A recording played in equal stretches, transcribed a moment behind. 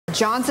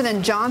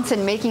Johnson &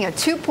 Johnson making a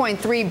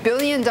 $2.3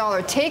 billion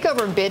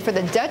takeover bid for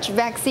the Dutch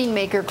vaccine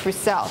maker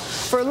Crucell.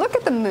 For a look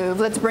at the move,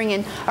 let's bring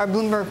in our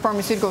Bloomberg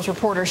Pharmaceuticals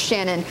reporter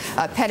Shannon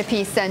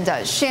Pettypiece.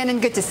 And Shannon,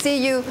 good to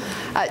see you.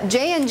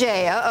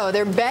 J&J,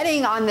 they're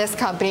betting on this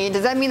company.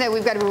 Does that mean that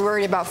we've got to be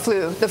worried about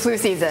the flu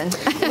season?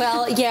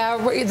 Well, yeah,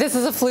 this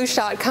is a flu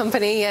shot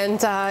company,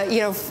 and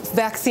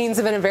vaccines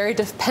have been a very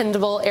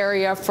dependable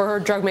area for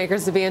drug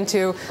makers to be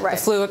into. Right.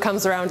 The flu, it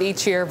comes around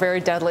each year, very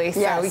deadly. So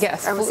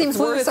yes, it seems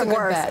flu worse is a and good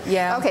worse. bet.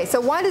 Yeah. Okay, so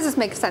why does this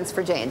make sense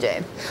for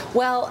J&J?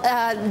 Well,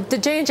 the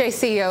J&J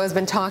CEO has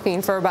been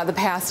talking for about the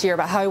past year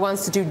about how he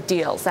wants to do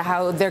deals,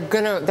 how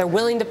they're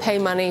willing to pay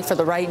money for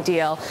the right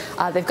deal.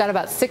 They've got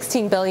about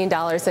 $16 billion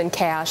in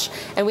cash,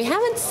 and we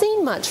haven't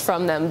seen much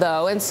from them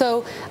though. And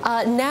so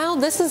now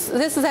this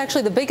is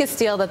actually the biggest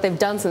deal that they've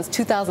done since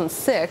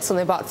 2006 when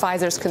they bought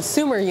Pfizer's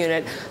consumer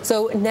unit.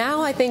 So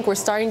now I think we're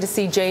starting to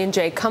see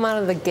J&J come out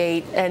of the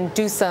gate and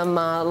do some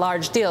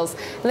large deals.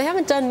 And they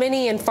haven't done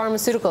many in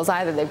pharmaceuticals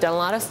either. They've done a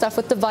lot of stuff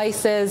with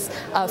devices,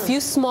 a few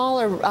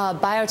smaller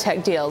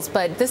biotech deals,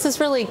 but this is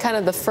really kind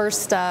of the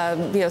first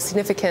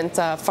significant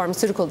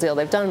pharmaceutical deal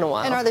they've done in a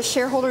while. And are the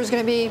shareholders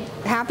going to be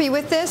happy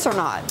with this or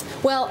not?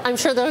 Well, I'm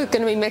sure there are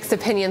going to be mixed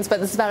opinions, but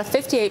this is about a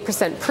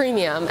 58%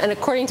 premium. And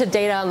according to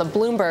data on the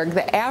Bloomberg,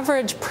 the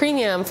average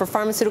premium for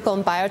pharmaceutical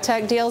and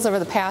biotech deals over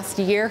the past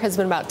year has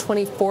been about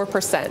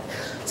 24%.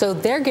 So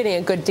they're getting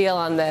a good deal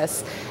on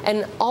this.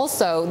 And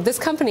also, this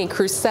company,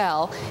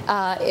 Crucell,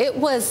 it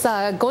was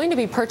going to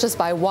be purchased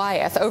by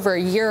Wyeth over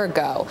a year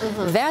ago.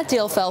 That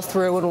deal fell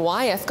through when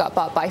Wyeth got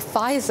bought by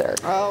Pfizer.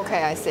 Oh,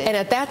 okay, I see. And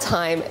at that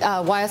time,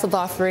 Wyeth was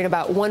offering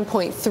about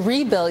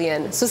 $1.3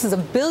 billion. So this is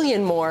 $1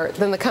 billion more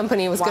than the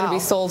company was going to be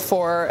sold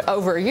for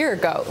over a year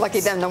ago. Lucky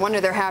them. No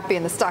wonder they're happy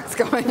and the stock's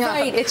going up.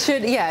 Right. It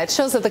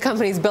shows that the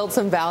company's built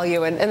some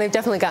value, and they've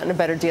definitely gotten a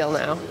better deal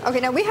now. Okay,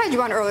 now we had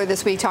you on earlier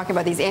this week talking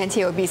about these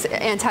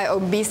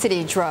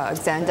anti-obesity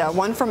drugs, and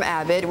one from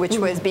Abbott, which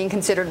was being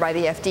considered by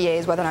the FDA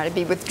as whether or not it'd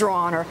be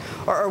withdrawn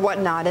or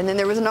whatnot. And then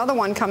there was another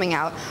one coming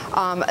out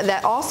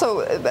that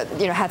also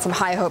had some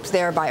high hopes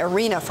there by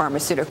Arena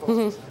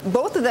Pharmaceuticals.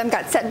 Both of them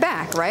got set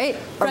back, right?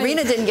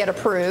 Arena didn't get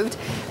approved,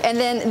 and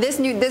then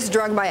this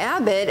drug by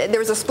Abbott, there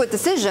was a split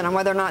decision on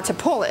whether or not to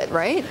pull it,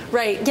 right?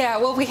 Right. Yeah.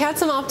 Well, we had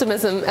some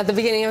optimism at the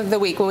beginning of the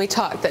week when we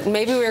talked that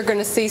maybe we were going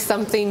to see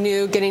something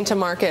new getting to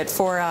market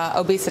for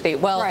obesity.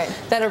 Well,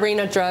 that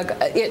Arena drug,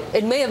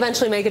 it may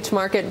eventually make it to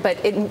market,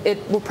 but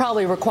it will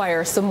probably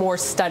require some more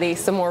study,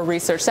 some more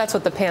research. That's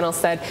what the panel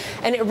said.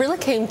 And it really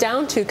came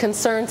down to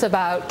concerns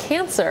about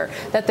cancer,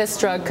 that this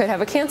drug could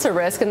have a cancer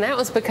risk. And that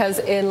was because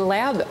in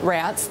lab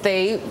rats,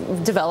 they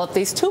develop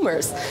these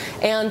tumors.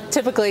 And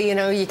typically,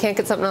 you can't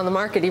get something on the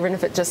market even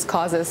if it just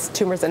causes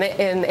tumors in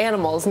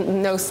animals,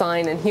 no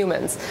sign in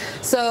humans.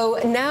 So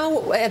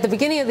now, at the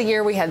beginning of the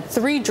year, we had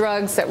 3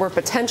 drugs that were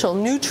potential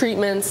new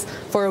treatments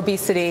for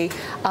obesity.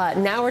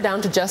 Now we're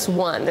down to just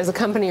one. There's a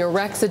company,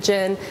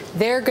 Orexogen.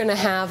 They're going to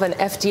have an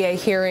FDA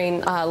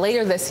hearing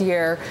later this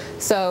year.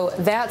 So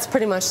that's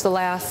pretty much the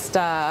last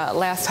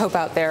hope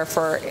out there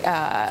for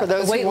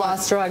those weight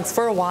loss drugs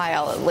for a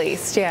while, at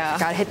least. Yeah.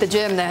 Got to hit the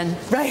gym then.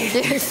 Right.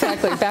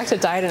 Exactly. Back to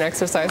diet and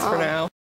exercise for now.